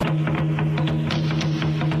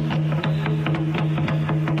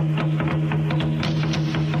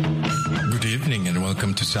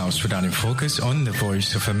Welcome to South Sudan in Focus on the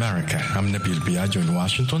Voice of America. I'm Nabil Biagio in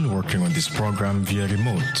Washington, working on this program via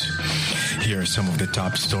remote. Here are some of the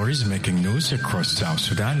top stories making news across South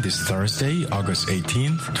Sudan this Thursday, August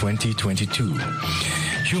 18th, 2022.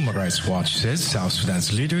 Human Rights Watch says South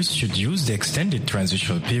Sudan's leaders should use the extended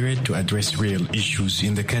transitional period to address real issues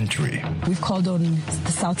in the country. We've called on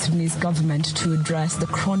the South Sudanese government to address the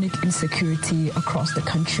chronic insecurity across the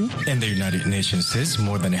country. And the United Nations says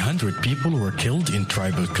more than 100 people were killed in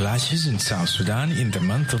tribal clashes in South Sudan in the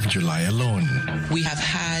month of July alone. We have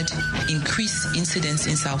had increased incidents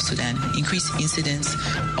in South Sudan, increased incidents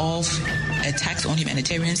of attacks on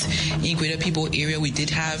humanitarians. In Greater People area, we did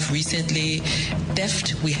have recently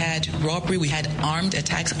theft, we had robbery, we had armed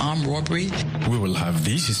attacks, armed robbery. We will have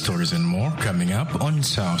these stories and more coming up on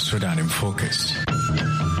South Sudan in Focus.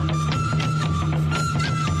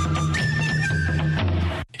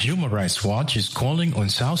 Human Rights Watch is calling on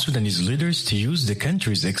South Sudanese leaders to use the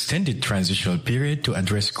country's extended transitional period to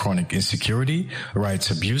address chronic insecurity, rights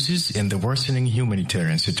abuses, and the worsening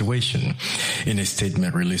humanitarian situation. In a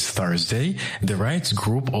statement released Thursday, the rights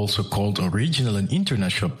group also called on regional and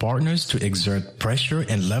international partners to exert pressure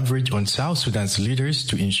and leverage on South Sudan's leaders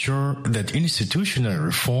to ensure that institutional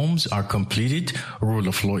reforms are completed, rule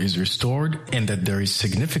of law is restored, and that there is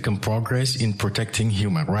significant progress in protecting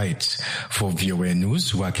human rights. For VOA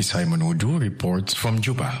News, Simon Udu reports from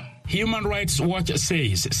Juba. Human Rights Watch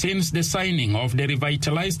says since the signing of the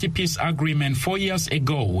revitalized peace agreement 4 years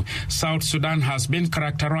ago, South Sudan has been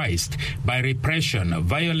characterized by repression,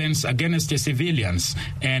 violence against the civilians,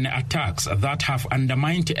 and attacks that have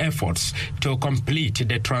undermined efforts to complete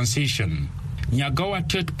the transition. Nyagawa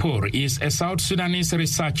Tutpur is a South Sudanese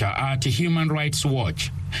researcher at Human Rights Watch.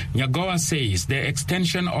 Nyagawa says the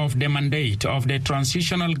extension of the mandate of the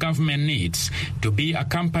transitional government needs to be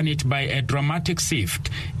accompanied by a dramatic shift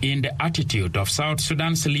in the attitude of South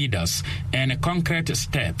Sudan's leaders and concrete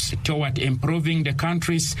steps toward improving the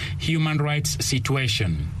country's human rights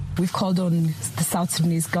situation. We've called on the South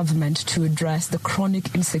Sudanese government to address the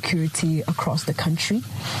chronic insecurity across the country,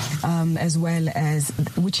 as well as,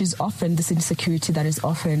 which is often this insecurity that is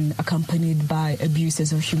often accompanied by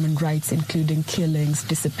abuses of human rights, including killings,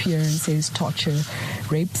 disappearances, torture,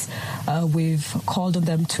 rapes. We've called on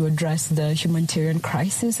them to address the humanitarian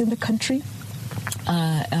crisis in the country.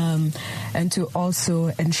 And to also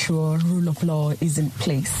ensure rule of law is in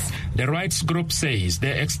place. The rights group says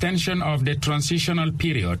the extension of the transitional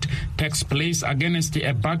period takes place against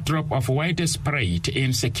a backdrop of widespread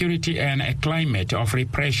insecurity and a climate of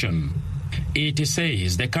repression. It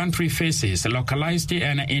says the country faces localized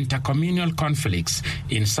and intercommunal conflicts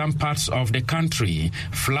in some parts of the country,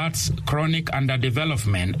 floods, chronic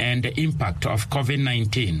underdevelopment, and the impact of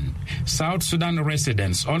COVID-19. South Sudan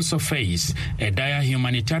residents also face a dire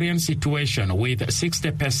humanitarian situation with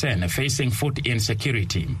 60% facing food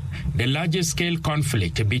insecurity. The large-scale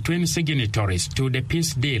conflict between signatories to the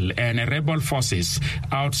peace deal and rebel forces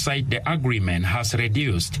outside the agreement has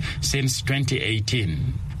reduced since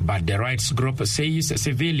 2018. But the rights group says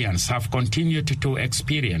civilians have continued to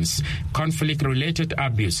experience conflict-related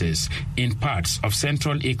abuses in parts of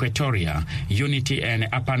Central Equatoria, Unity, and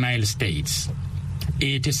Upper Nile states.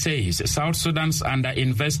 It says South Sudan's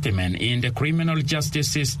underinvestment in the criminal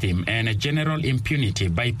justice system and general impunity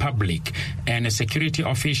by public and security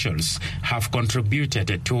officials have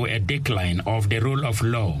contributed to a decline of the rule of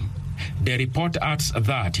law. The report adds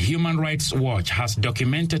that Human Rights Watch has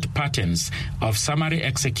documented patterns of summary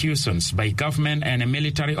executions by government and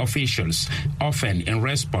military officials, often in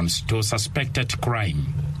response to suspected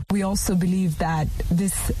crime. We also believe that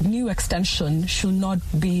this new extension should not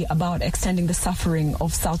be about extending the suffering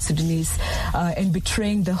of South Sudanese and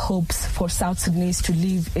betraying the hopes for South Sudanese to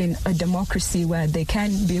live in a democracy where they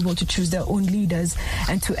can be able to choose their own leaders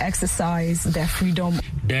and to exercise their freedom.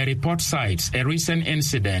 The report cites a recent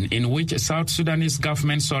incident in which South Sudanese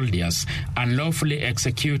government soldiers unlawfully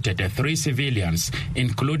executed 3 civilians,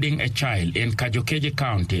 including a child, in Kajukeji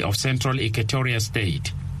County of Central Equatoria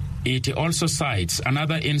State. It also cites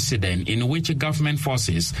another incident in which government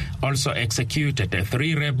forces also executed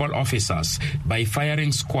 3 rebel officers by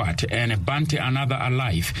firing squad and burnt another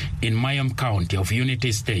alive in Mayom County of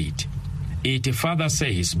Unity State. It further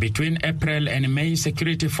says between April and May,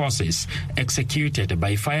 security forces executed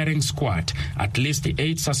by firing squad at least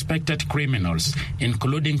 8 suspected criminals,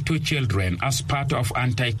 including 2 children, as part of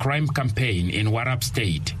anti-crime campaign in Warab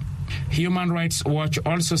State. Human Rights Watch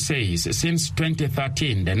also says since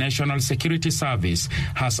 2013, the National Security Service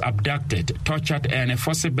has abducted, tortured, and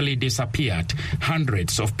forcibly disappeared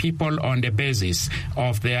hundreds of people on the basis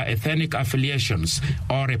of their ethnic affiliations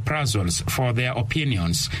or reprisals for their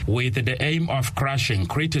opinions, with the aim of crushing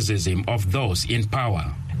criticism of those in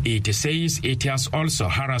power. It says it has also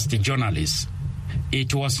harassed journalists.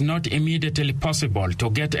 It was not immediately possible to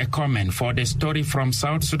get a comment for the story from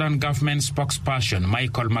South Sudan government spokesperson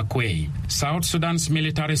Michael Makwei. South Sudan's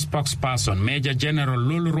military spokesperson Major General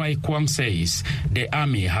Lulroy Kwong says the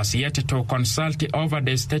army has yet to consult over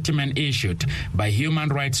the statement issued by Human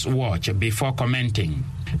Rights Watch before commenting.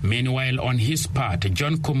 Meanwhile, on his part,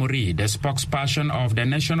 John Kumuri, the spokesperson of the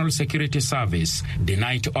National Security Service,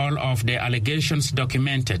 denied all of the allegations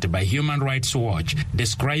documented by Human Rights Watch,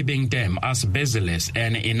 describing them as baseless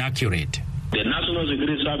and inaccurate. The National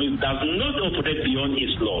Security Service does not operate beyond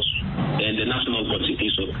its laws and the national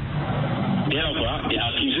constitution. Therefore, the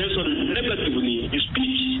accusation negatively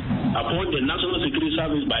speech upon the National Security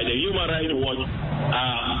Service by the Human Rights Watch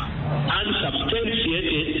are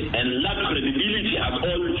unsubstantiated and lack credibility at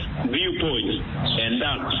all viewpoints, and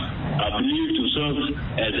that are believed to serve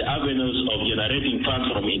as avenues of generating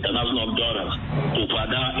funds from international donors to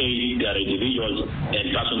further aid their individuals and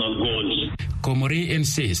personal goals. Komori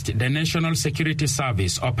insists the National Security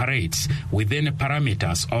Service operates within the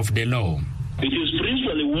parameters of the law. It is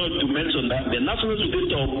principally worth to mention that the National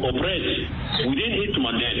Security operates within its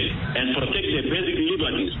mandate and protects the basic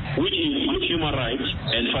liberties, which include human rights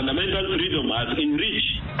and fundamental freedom as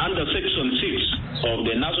enriched under Section 6 of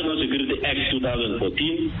the National Security Act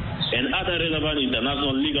 2014 and other relevant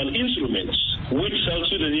international legal instruments, which South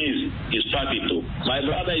Sudanese is party to. My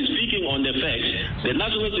brother is speaking on the fact that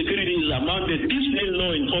national security is among the disciplined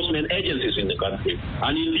law enforcement agencies in the country,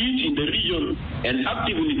 and indeed in the region, and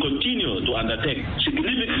actively continue to undertake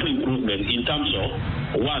significant improvement in terms of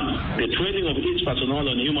 1, the training of its personnel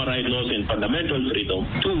on human rights laws and fundamental freedom;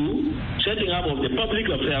 2, setting up of the Public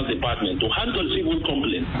Affairs Department to handle civil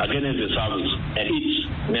complaints against the service and its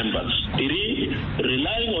members; 3,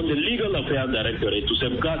 relying on the Legal Affairs Directorate to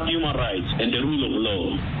safeguard human rights and the rule of law,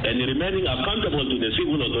 and remaining accountable to the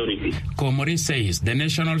civil authority. Komori says the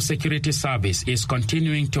National Security Service is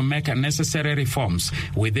continuing to make necessary reforms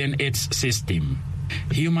within its system.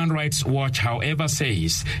 Human Rights Watch, however,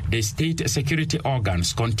 says the state security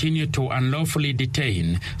organs continue to unlawfully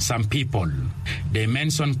detain some people. They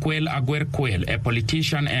mention Kwel Agwer Kwel, a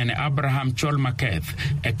politician, and Abraham Chol Maketh,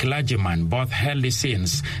 a clergyman, both held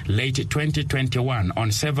since late 2021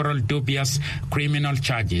 on several dubious criminal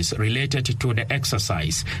charges related to the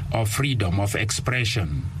exercise of freedom of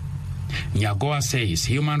expression. Nyagoa says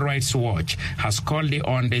Human Rights Watch has called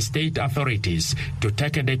on the state authorities to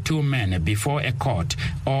take the two men before a court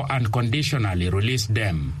or unconditionally release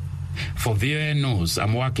them. For VOA News,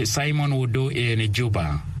 I'm Waki Simon Wudu in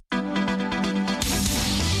Juba.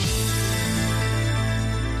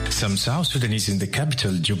 Some South Sudanese in the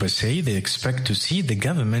capital, Juba, say they expect to see the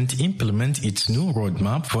government implement its new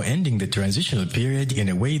roadmap for ending the transitional period in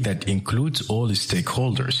a way that includes all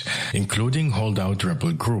stakeholders, including holdout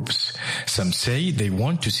rebel groups. Some say they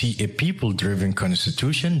want to see a people-driven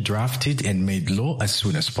constitution drafted and made law as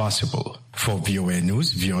soon as possible. For VOA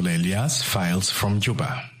News, Viola Elias files from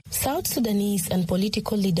Juba. South Sudanese and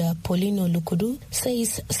political leader Paulino Lukudu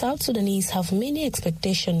says South Sudanese have many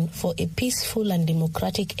expectations for a peaceful and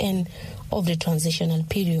democratic end of the transitional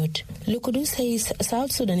period. Lukudu says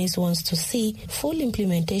South Sudanese wants to see full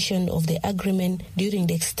implementation of the agreement during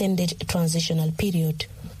the extended transitional period.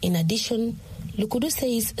 In addition, Lukudu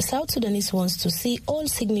says South Sudanese wants to see all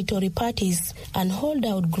signatory parties and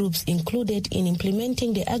holdout groups included in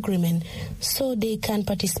implementing the agreement so they can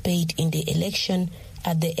participate in the election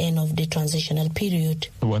at the end of the transitional period.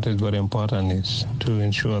 What is very important is to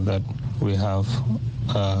ensure that we have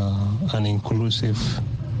an inclusive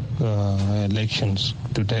elections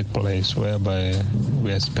to take place, whereby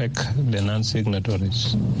we expect the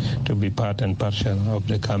non-signatories to be part and parcel of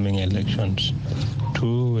the coming elections.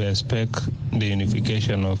 2, we expect the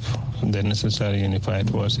unification of the necessary unified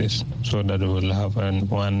forces so that we will have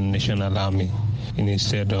one national army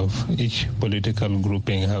instead of each political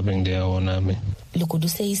grouping having their own army. Lukudu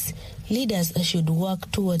says leaders should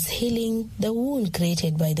work towards healing the wound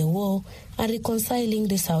created by the war and reconciling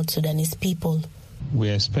the South Sudanese people. We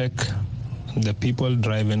expect the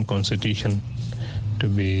people-driven constitution to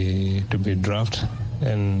be drafted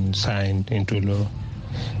and signed into law,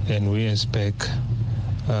 and we expect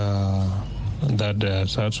that the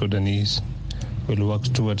South Sudanese will work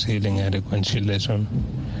towards healing and reconciliation,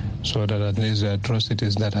 so that at least the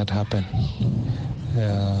atrocities that had happened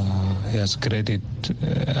has created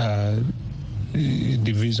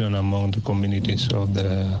division among the communities of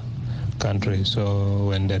the country. So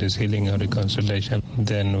when there is healing or reconciliation,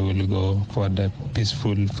 then we will go for the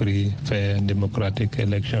peaceful, free, fair, and democratic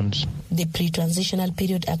elections. The pre-transitional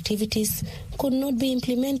period activities could not be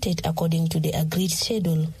implemented according to the agreed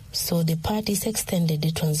schedule, so the parties extended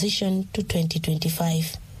the transition to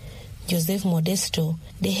 2025. Joseph Modesto,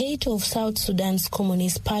 the head of South Sudan's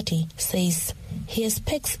Communist Party, says he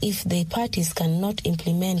expects if the parties cannot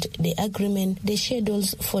implement the agreement, the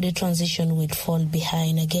schedules for the transition will fall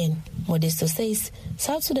behind again. Modesto says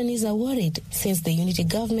South Sudanese are worried since the unity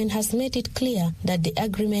government has made it clear that the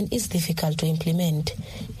agreement is difficult to implement.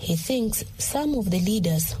 He thinks some of the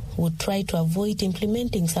leaders would try to avoid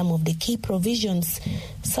implementing some of the key provisions,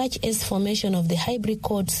 such as formation of the hybrid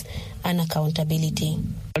courts and accountability.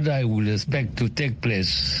 What I would expect to take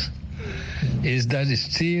place is that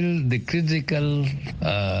still the critical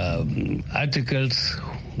articles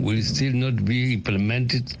will still not be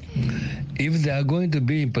implemented. If they are going to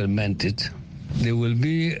be implemented, they will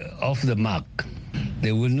be off the mark.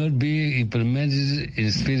 They will not be implemented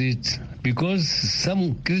in spirit because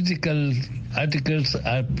some critical articles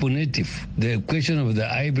are punitive. The question of the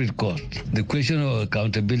hybrid court, the question of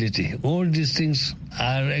accountability, all these things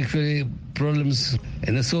are actually problems.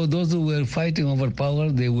 And so those who were fighting over power,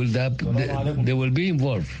 they will be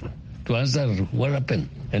involved to answer what happened.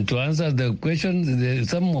 And to answer the question,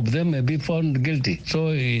 some of them may be found guilty. So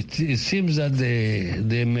it seems that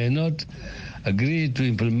they may not agree to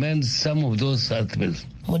implement some of those articles.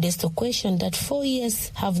 Modesto questioned that 4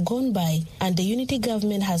 years have gone by and the unity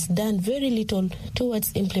government has done very little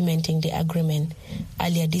towards implementing the agreement.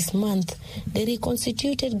 Earlier this month, the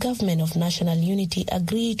reconstituted government of national unity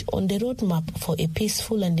agreed on the roadmap for a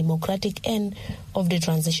peaceful and democratic end of the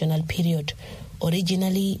transitional period.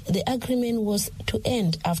 Originally, the agreement was to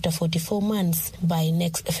end after 44 months by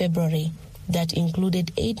next February. That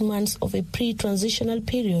included 8 months of a pre-transitional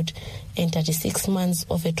period and 36 months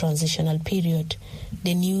of a transitional period.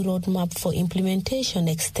 The new roadmap for implementation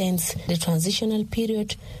extends the transitional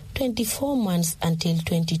period 24 months until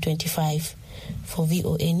 2025. For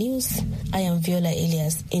VOA News, I am Viola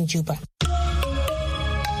Elias in Juba.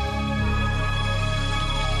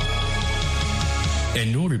 A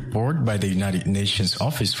new report by the United Nations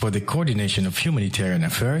Office for the Coordination of Humanitarian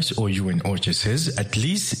Affairs, or UN-OCHA, says at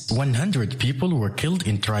least 100 people were killed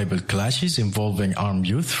in tribal clashes involving armed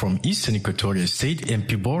youth from eastern Equatoria State and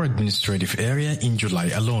Pibor administrative area in July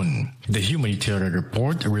alone. The humanitarian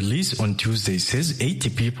report released on Tuesday says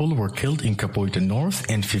 80 people were killed in Kapoita North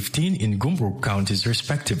and 15 in Gumruk counties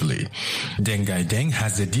respectively. Dengai Deng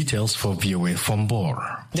has the details for VOA from Bor.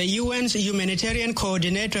 The UN's humanitarian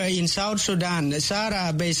coordinator in South Sudan,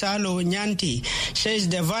 Sarah Beisalo Nyanti, says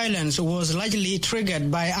the violence was largely triggered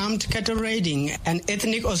by armed cattle raiding and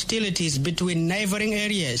ethnic hostilities between neighboring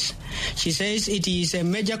areas. She says it is a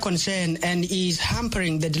major concern and is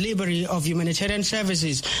hampering the delivery of humanitarian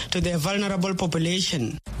services to the vulnerable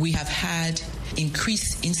population. We have had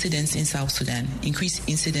increased incidents in South Sudan, increased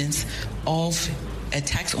incidents of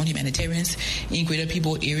attacks on humanitarians. In Greater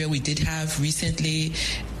Pibor area, we did have recently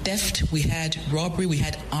theft, we had robbery, we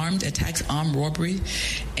had armed attacks, armed robbery,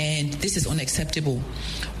 and this is unacceptable.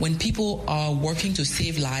 When people are working to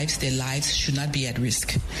save lives, their lives should not be at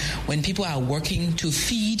risk. When people are working to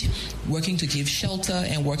feed, working to give shelter,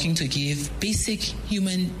 and working to give basic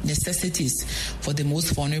human necessities for the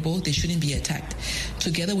most vulnerable, they shouldn't be attacked.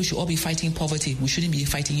 Together, we should all be fighting poverty. We shouldn't be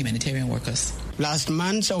fighting humanitarian workers. Last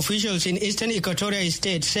month, officials in eastern Equatoria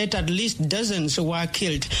State said at least dozens were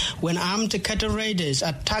killed when armed cattle raiders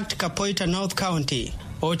attacked Kapoita North County.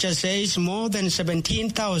 OCHA says more than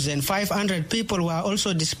 17,500 people were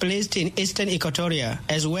also displaced in eastern Equatoria,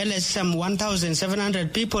 as well as some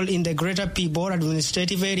 1,700 people in the Greater Pibor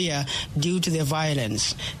administrative area due to the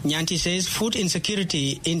violence. Nyanti says food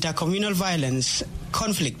insecurity, intercommunal violence,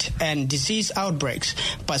 conflict and disease outbreaks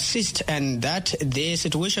persist and that the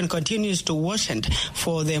situation continues to worsen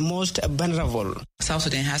for the most vulnerable. South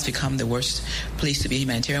Sudan has become the worst place to be a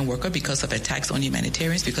humanitarian worker because of attacks on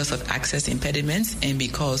humanitarians, because of access impediments, and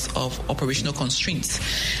because of operational constraints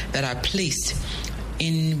that are placed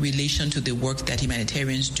in relation to the work that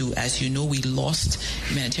humanitarians do. As you know, we lost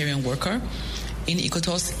a humanitarian worker in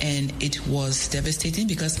Iquitos, and it was devastating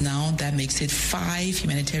because now that makes it 5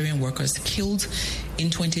 humanitarian workers killed in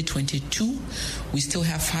 2022. We still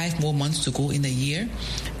have 5 more months to go in the year.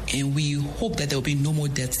 And we hope that there will be no more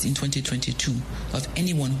deaths in 2022 of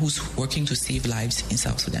anyone who's working to save lives in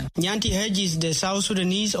South Sudan. Nyanti urges the South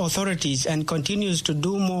Sudanese authorities and continues to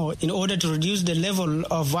do more in order to reduce the level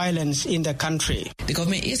of violence in the country. The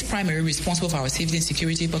government is primarily responsible for our safety and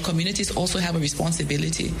security, but communities also have a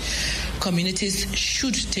responsibility. Communities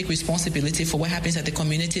should take responsibility for what happens at the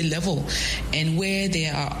community level, and where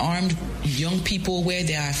there are armed young people, where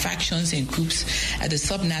there are factions and groups at the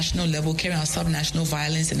subnational level carrying out subnational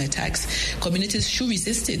violence and attacks, communities should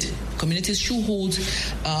resist it. Communities should hold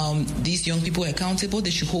these young people accountable. They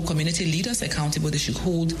should hold community leaders accountable. They should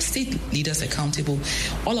hold state leaders accountable.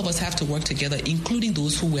 All of us have to work together, including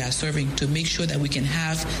those who we are serving, to make sure that we can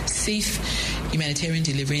have safe humanitarian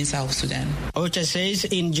delivery in South Sudan. OCHA says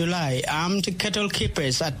in July, armed cattle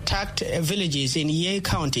keepers attacked villages in Ye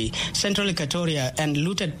County, Central Equatoria, and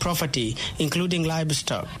looted property, including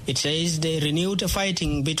livestock. It says the renewed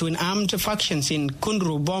fighting between armed factions in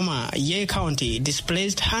Kundru, Boma, Ye County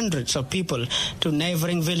displaced hundreds of people to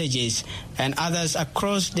neighboring villages and others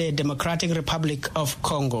across the Democratic Republic of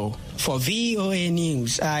Congo. For VOA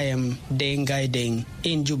News, I am Deng Gai Deng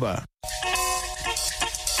in Juba.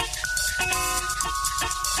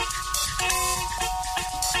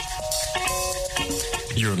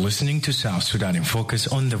 You're listening to South Sudan in Focus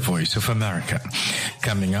on the Voice of America.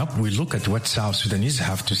 Coming up, we look at what South Sudanese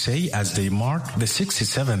have to say as they mark the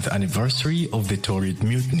 67th anniversary of the Taurid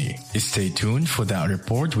Mutiny. Stay tuned for that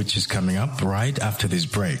report, which is coming up right after this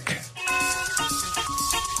break.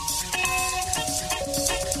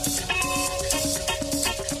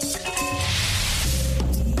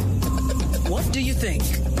 What do you think?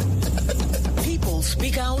 People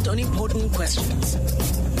speak out on important questions.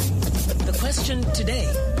 The question today: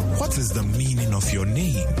 what is the meaning of your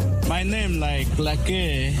name? My name, like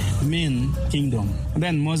Lake, mean kingdom.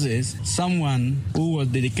 Then Moses, someone who was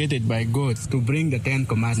dedicated by God to bring the 10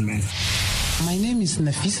 Commandments. My name is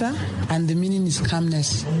Nafisa, and the meaning is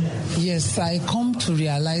calmness. Yes, I come to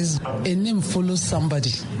realize a name follows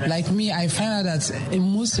somebody. Like me, I find out that in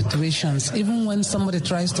most situations, even when somebody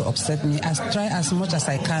tries to upset me, I try as much as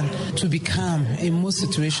I can to be calm. In most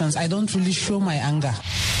situations, I don't really show my anger.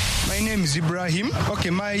 My name is Ibrahim.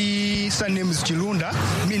 Okay, my surname is Chilunda,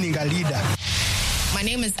 meaning a leader. My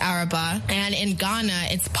name is Araba, and in Ghana,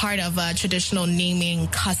 it's part of a traditional naming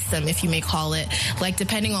custom, if you may call it. Like,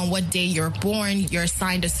 depending on what day you're born, you're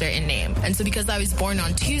assigned a certain name. And so because I was born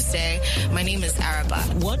on Tuesday, my name is Araba.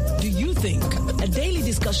 What do you think? A daily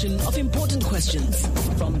discussion of important questions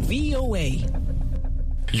from VOA.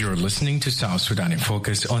 You're listening to South Sudan in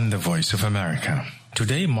Focus on the Voice of America.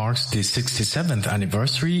 Today marks the 67th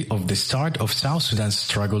anniversary of the start of South Sudan's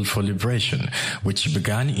struggle for liberation, which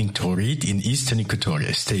began in Taurid in eastern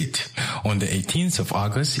Equatoria State. On the 18th of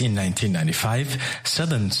August in 1995,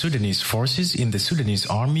 Southern Sudanese forces in the Sudanese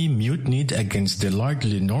army mutinied against the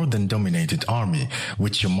largely northern-dominated army,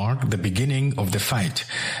 which marked the beginning of the fight.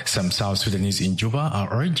 Some South Sudanese in Juba are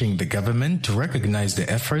urging the government to recognize the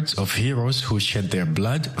efforts of heroes who shed their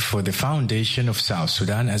blood for the foundation of South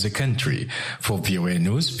Sudan as a country. For VOA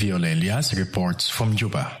News, Viola Elias reports from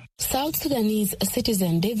Juba. South Sudanese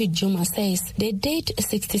citizen David Juma says the date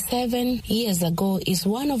 67 years ago is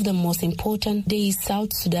one of the most important days in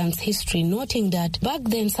South Sudan's history, noting that back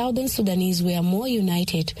then Southern Sudanese were more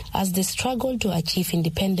united as they struggled to achieve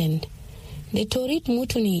independence. The Taurid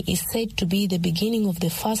Mutiny is said to be the beginning of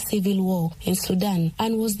the first civil war in Sudan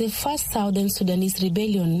and was the first Southern Sudanese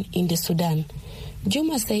rebellion in the Sudan.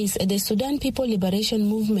 Juma says the Sudan People Liberation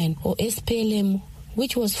Movement, or SPLM,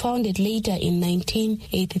 which was founded later in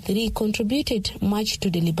 1983, contributed much to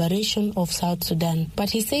the liberation of South Sudan.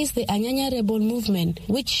 But he says the Anyanya rebel movement,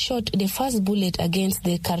 which shot the first bullet against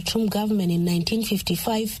the Khartoum government in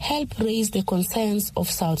 1955, helped raise the concerns of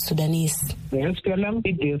South Sudanese. The SPLM,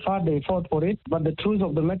 they fought for it, but the truth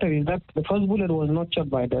of the matter is that the first bullet was not shot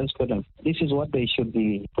by the SPLM. This is what they should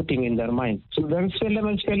be putting in their mind. So the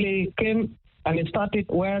SPLM came and it started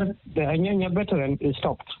where the Anyanya veteran is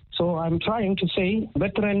stopped. So I'm trying to say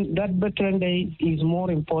that veteran day is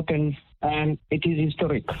more important and it is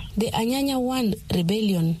historic. The Anyanya 1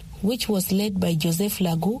 rebellion, which was led by Joseph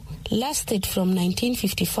Lagu, lasted from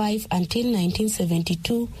 1955 until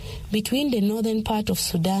 1972 between the northern part of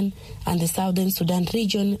Sudan and the southern Sudan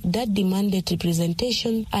region that demanded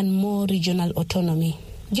representation and more regional autonomy.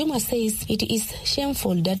 Juma says it is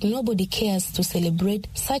shameful that nobody cares to celebrate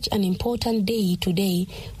such an important day today,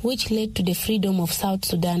 which led to the freedom of South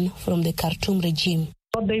Sudan from the Khartoum regime.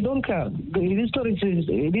 But they don't care. The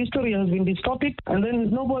history has been distorted, and then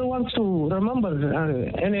nobody wants to remember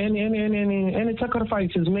any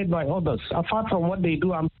sacrifices made by others, apart from what they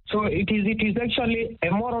do. So it is actually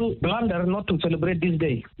a moral blunder not to celebrate this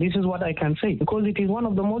day. This is what I can say, because it is one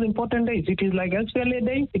of the most important days. It is like SPLA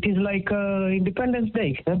Day. It is like Independence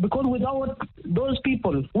Day. Because without those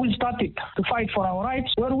people who started to fight for our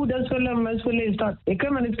rights, where would SPLA start? They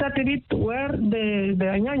came and started it where the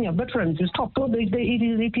Anyanya veterans stopped. So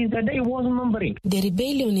it is a day worth remembering. The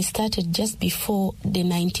rebellion started just before the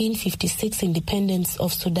 1956 independence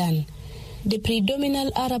of Sudan. The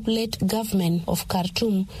predominant Arab-led government of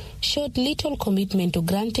Khartoum showed little commitment to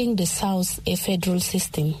granting the South a federal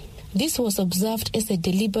system. This was observed as a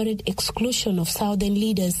deliberate exclusion of Southern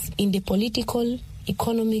leaders in the political,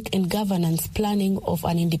 economic and governance planning of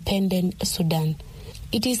an independent Sudan.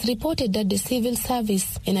 It is reported that the civil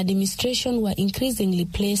service and administration were increasingly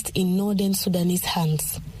placed in northern Sudanese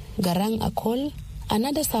hands. Garang Akol,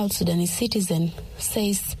 another South Sudanese citizen,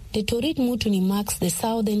 says the Torit Mutuni marks the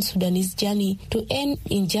southern Sudanese journey to end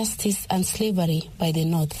injustice and slavery by the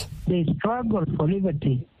north. The struggle for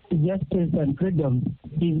liberty, justice and freedom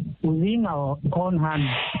is within our own hands.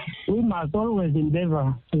 We must always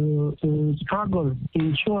endeavor to struggle to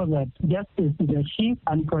ensure that justice is achieved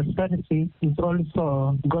and prosperity is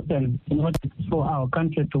also gotten in order for our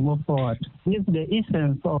country to move forward. This is the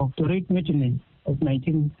essence of Torit Mutiny of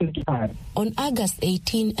 1955. On August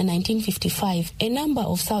 18, 1955, a number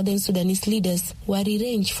of Southern Sudanese leaders were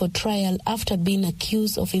arraigned for trial after being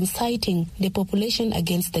accused of inciting the population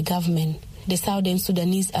against the government. The Southern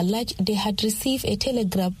Sudanese alleged they had received a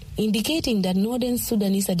telegram indicating that Northern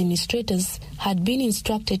Sudanese administrators had been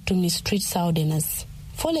instructed to mistreat Southerners.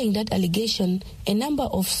 Following that allegation, a number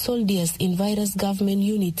of soldiers in various government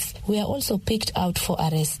units were also picked out for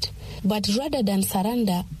arrest. But rather than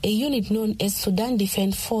surrender, a unit known as Sudan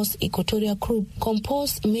Defense Force Equatorial Group,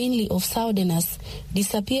 composed mainly of Southerners,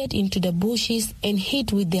 disappeared into the bushes and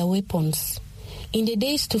hid with their weapons. In the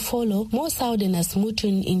days to follow, more Southerners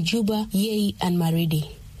mutinied in Juba, Yei and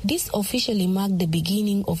Maridi. This officially marked the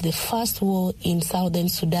beginning of the first war in southern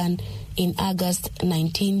Sudan in August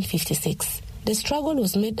 1956. The struggle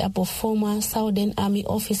was made up of former Southern Army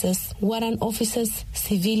officers, warrant officers,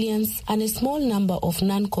 civilians, and a small number of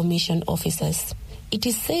non-commissioned officers. It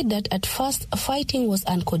is said that at first fighting was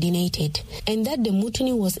uncoordinated and that the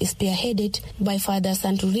mutiny was spearheaded by Father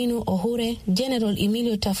Santurino Ohure, General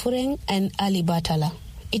Emilio Tafureng, and Ali Batala.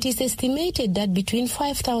 It is estimated that between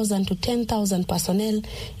 5,000 to 10,000 personnel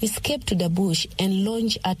escaped to the bush and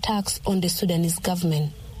launched attacks on the Sudanese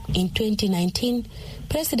government. In 2019,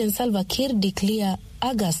 President Salva Kiir declared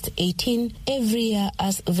August 18 every year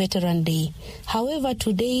as Veteran Day. However,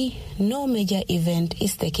 today, no major event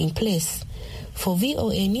is taking place. For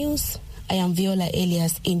VOA News, I am Viola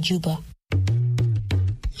Elias in Juba.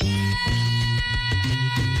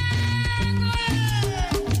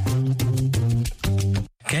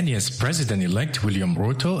 Kenya's President-elect William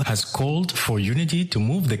Ruto has called for unity to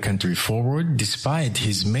move the country forward despite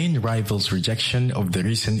his main rival's rejection of the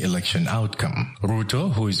recent election outcome.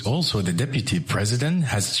 Ruto, who is also the deputy president,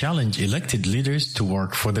 has challenged elected leaders to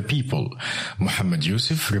work for the people. Muhammad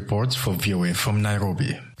Yusuf reports for VOA from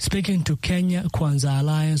Nairobi. Speaking to Kenya Kwanza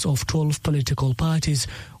Alliance of 12 political parties,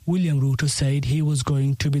 William Ruto said he was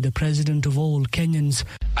going to be the president of all Kenyans.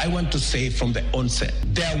 I want to say from the onset,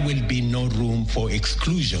 there will be no room for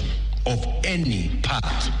exclusion of any part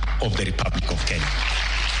of the Republic of Kenya.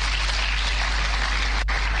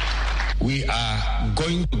 We are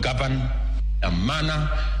going to govern a manner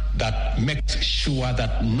that makes sure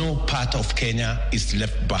that no part of Kenya is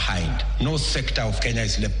left behind. No sector of Kenya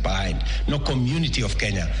is left behind. No community of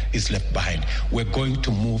Kenya is left behind. We're going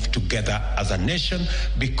to move together as a nation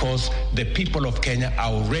because the people of Kenya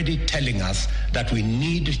are already telling us that we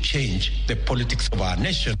need to change the politics of our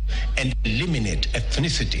nation and eliminate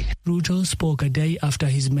ethnicity. Ruto spoke a day after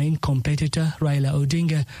his main competitor, Raila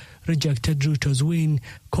Odinga, rejected Ruto's win,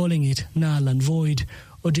 calling it null and void.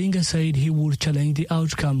 Odinga said he would challenge the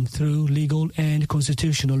outcome through legal and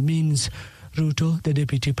constitutional means. Ruto, the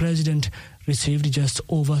deputy president, received just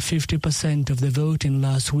over 50% of the vote in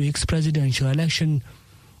last week's presidential election.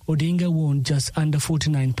 Odinga won just under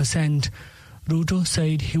 49%. Ruto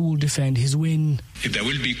said he will defend his win. If there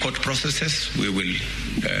will be court processes, we will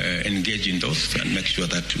engage in those and make sure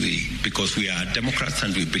that because we are Democrats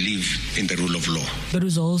and we believe in the rule of law. The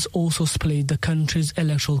results also split the country's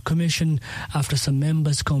electoral commission after some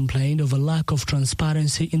members complained of a lack of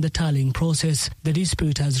transparency in the tallying process. The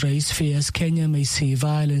dispute has raised fears Kenya may see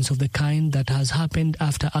violence of the kind that has happened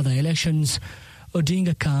after other elections.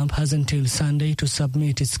 Odinga camp has until Sunday to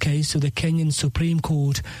submit its case to the Kenyan Supreme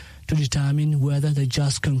Court to determine whether the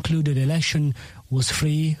just concluded election was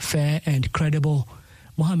free, fair and credible.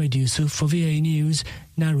 Mohammed Yusuf for VOA News,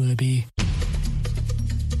 Nairobi.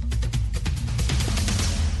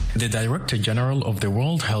 The Director General of the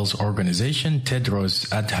World Health Organization, Tedros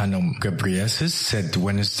Adhanom Ghebreyesus, said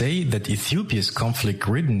Wednesday that Ethiopia's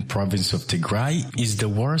conflict-ridden province of Tigray is the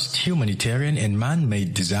worst humanitarian and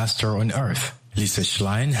man-made disaster on earth. Lisa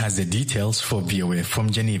Schlein has the details for VOA from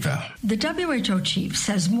Geneva. The WHO chief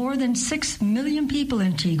says more than 6 million people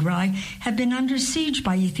in Tigray have been under siege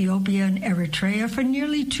by Ethiopia and Eritrea for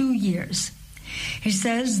nearly 2 years. He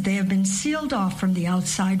says they have been sealed off from the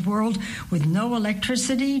outside world with no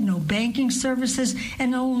electricity, no banking services,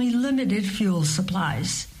 and only limited fuel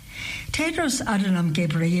supplies. Tedros Adhanom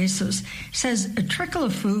Ghebreyesus says a trickle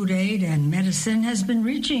of food aid and medicine has been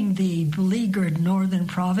reaching the beleaguered northern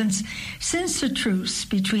province since a truce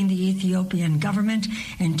between the Ethiopian government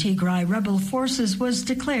and Tigray rebel forces was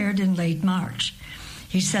declared in late March.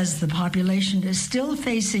 He says the population is still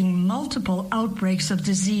facing multiple outbreaks of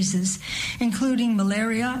diseases, including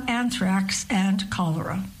malaria, anthrax, and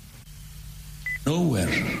cholera.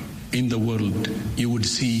 Nowhere in the world you would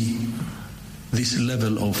see this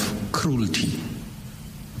level of cruelty,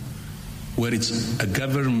 where it's a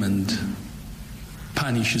government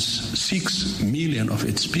punishes 6 million of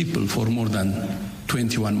its people for more than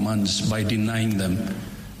 21 months by denying them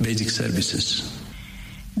basic services.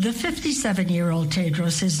 The 57-year-old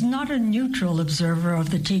Tedros is not a neutral observer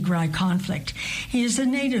of the Tigray conflict. He is a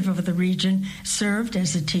native of the region, served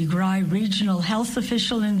as a Tigray regional health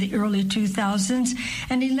official in the early 2000s,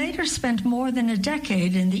 and he later spent more than a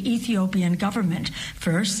decade in the Ethiopian government,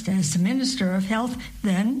 first as Minister of Health,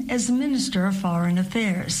 then as Minister of Foreign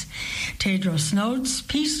Affairs. Tedros notes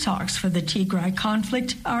peace talks for the Tigray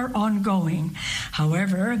conflict are ongoing.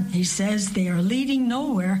 However, he says they are leading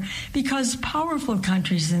nowhere because powerful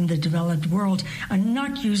countries in the developed world are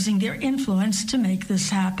not using their influence to make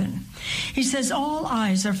this happen. He says all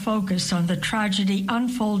eyes are focused on the tragedy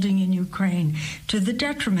unfolding in Ukraine to the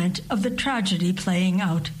detriment of the tragedy playing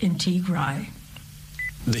out in Tigray.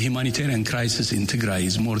 The humanitarian crisis in Tigray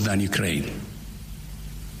is more than Ukraine,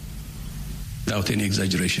 without any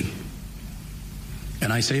exaggeration.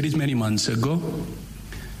 And I said it many months ago,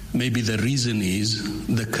 maybe the reason is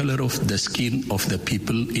the color of the skin of the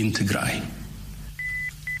people in Tigray.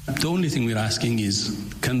 The only thing we're asking is,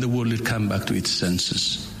 can the world come back to its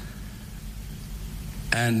senses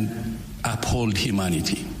and uphold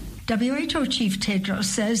humanity? WHO Chief Tedros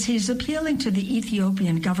says he's appealing to the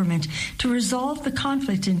Ethiopian government to resolve the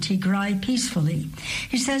conflict in Tigray peacefully.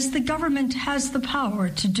 He says the government has the power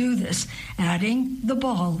to do this, adding the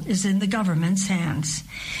ball is in the government's hands.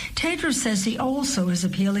 Tedros says he also is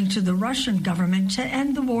appealing to the Russian government to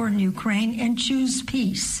end the war in Ukraine and choose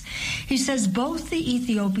peace. He says both the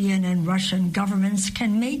Ethiopian and Russian governments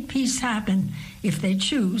can make peace happen if they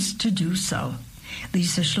choose to do so.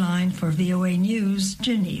 Lisa Schlein for VOA News,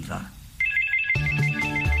 Geneva.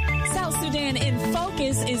 South Sudan in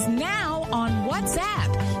Focus is now on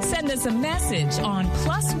WhatsApp. Send us a message on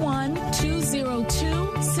 +1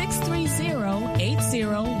 202 630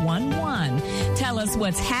 8011. Tell us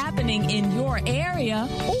what's happening in your area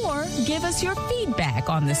or give us your feedback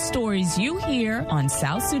on the stories you hear on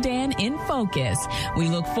South Sudan in Focus. We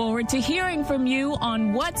look forward to hearing from you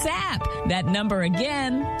on WhatsApp. That number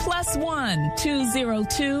again, +1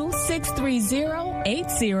 202 630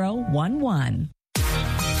 8011.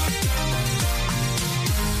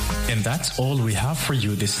 And that's all we have for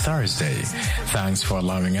you this Thursday. Thanks for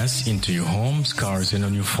allowing us into your homes, cars, and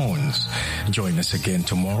on your phones. Join us again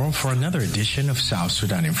tomorrow for another edition of South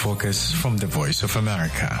Sudan in Focus from the Voice of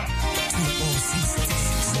America.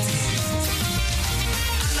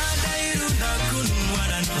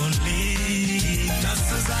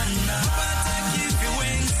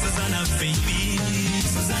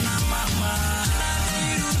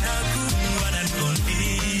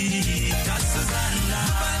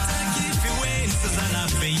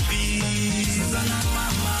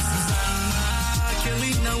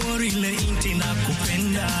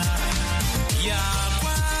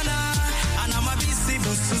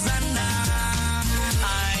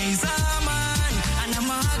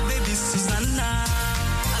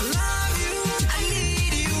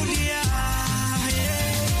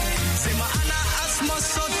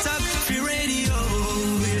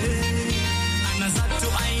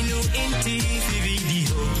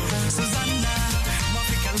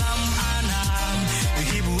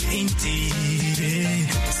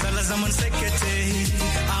 Zaman sekete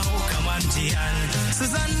au kamantian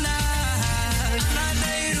Susanna na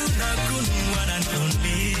dairu na kun wanan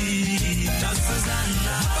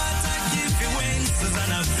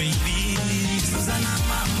baby. Susanna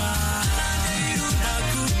mama.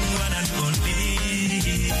 One and only.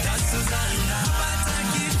 That's Susanna. But I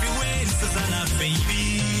keep you waiting, Susanna baby.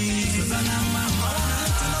 Susanna mama.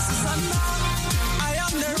 Susanna, I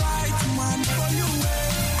am the right man for you.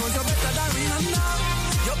 Cause you're better than Rihanna.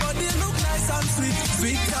 Your body look nice and sweet,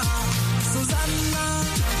 sweeter. Susanna,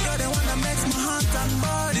 you're the one that makes my heart and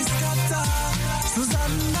body scatter.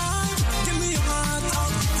 Susanna, give me your heart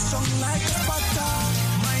out, strong like a butter.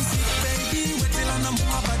 My sweet baby, wait till I'm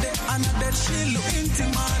about it. And I bet she look into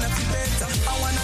man, I feel better. I wanna